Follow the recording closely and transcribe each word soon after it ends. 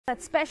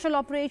That special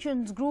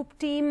operations group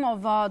team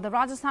of the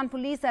Rajasthan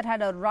Police that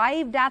had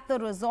arrived at the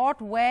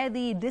resort where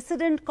the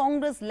dissident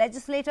Congress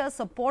legislators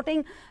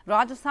supporting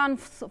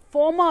Rajasthan's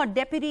former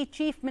Deputy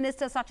Chief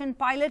Minister Sachin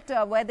Pilot,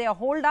 where they are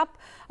holed up,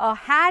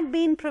 had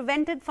been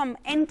prevented from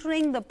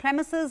entering the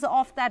premises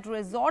of that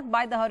resort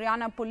by the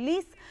Haryana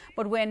Police.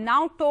 But we're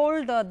now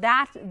told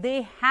that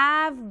they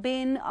have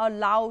been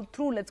allowed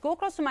through. Let's go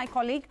across to my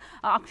colleague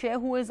Akshay,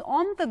 who is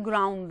on the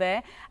ground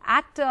there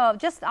at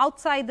just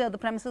outside the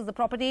premises, the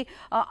property.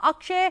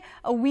 Akshay,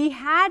 we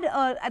had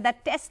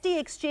that testy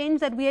exchange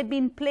that we had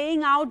been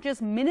playing out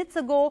just minutes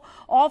ago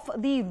of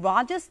the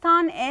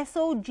Rajasthan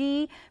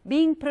SOG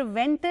being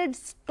prevented,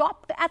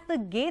 stopped at the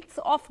gates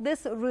of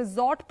this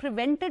resort,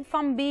 prevented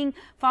from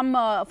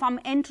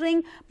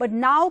entering. But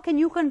now, can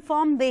you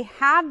confirm they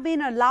have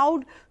been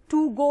allowed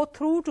to go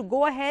through, to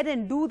go ahead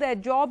and do their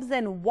jobs?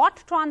 And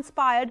what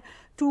transpired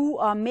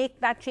to make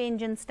that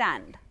change in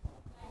stand?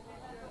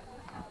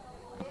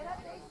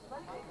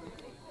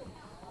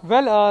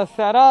 Well,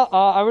 Sarah,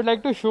 I would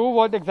like to show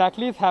what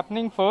exactly is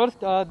happening first.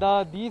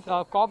 These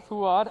cops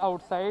who are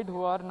outside,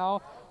 who are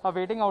now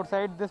waiting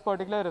outside this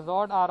particular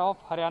resort, are of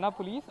Haryana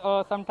Police.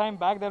 Some time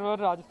back, there were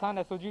Rajasthan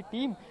SOG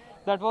team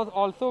that was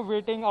also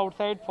waiting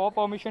outside for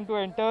permission to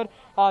enter.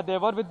 They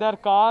were with their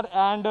car,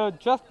 and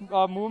just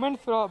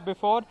moments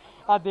before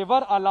they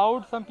were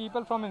allowed, some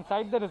people from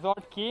inside the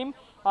resort came.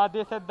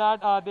 They said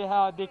that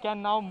they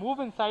can now move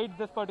inside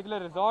this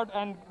particular resort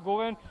and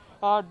go and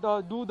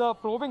do the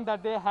probing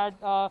that they had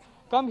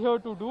come here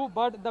to do.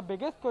 But the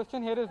biggest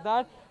question here is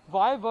that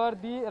why were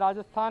the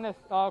Rajasthan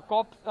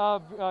cops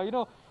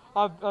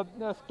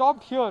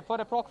stopped here for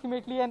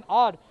approximately an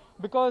hour?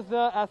 Because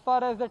as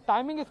far as the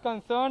timing is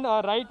concerned,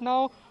 right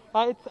now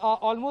it's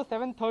almost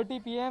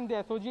 7:30 p.m.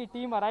 The SOG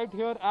team arrived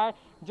here at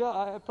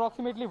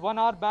approximately 1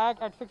 hour back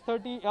at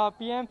 6:30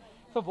 p.m.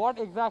 So what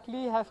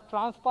exactly has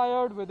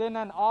transpired within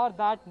an hour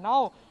that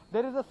now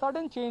there is a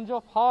sudden change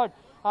of heart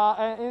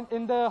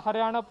in the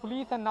Haryana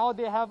Police, and now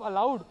they have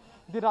allowed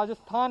the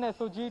Rajasthan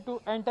SOG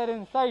to enter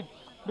inside?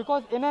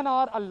 Because in an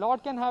hour, a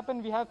lot can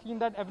happen. We have seen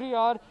that every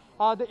hour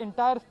the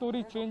entire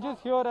story changes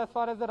here as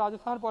far as the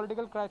Rajasthan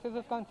political crisis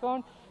is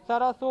concerned,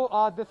 Sarah.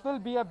 So this will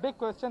be a big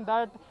question,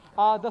 that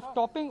the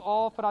stopping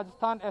of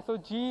Rajasthan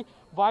SOG,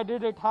 why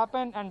did it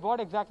happen, and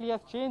what exactly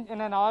has changed in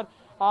an hour,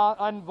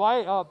 and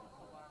why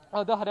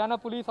the Haryana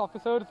police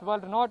officers were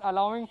not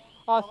allowing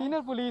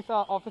senior police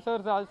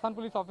officers, Rajasthan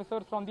police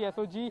officers from the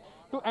SOG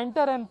to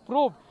enter and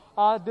probe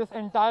this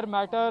entire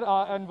matter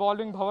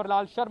involving Bhanwar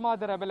Lal Sharma,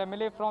 the rebel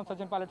MLA from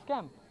Sachin Pilot's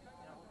camp.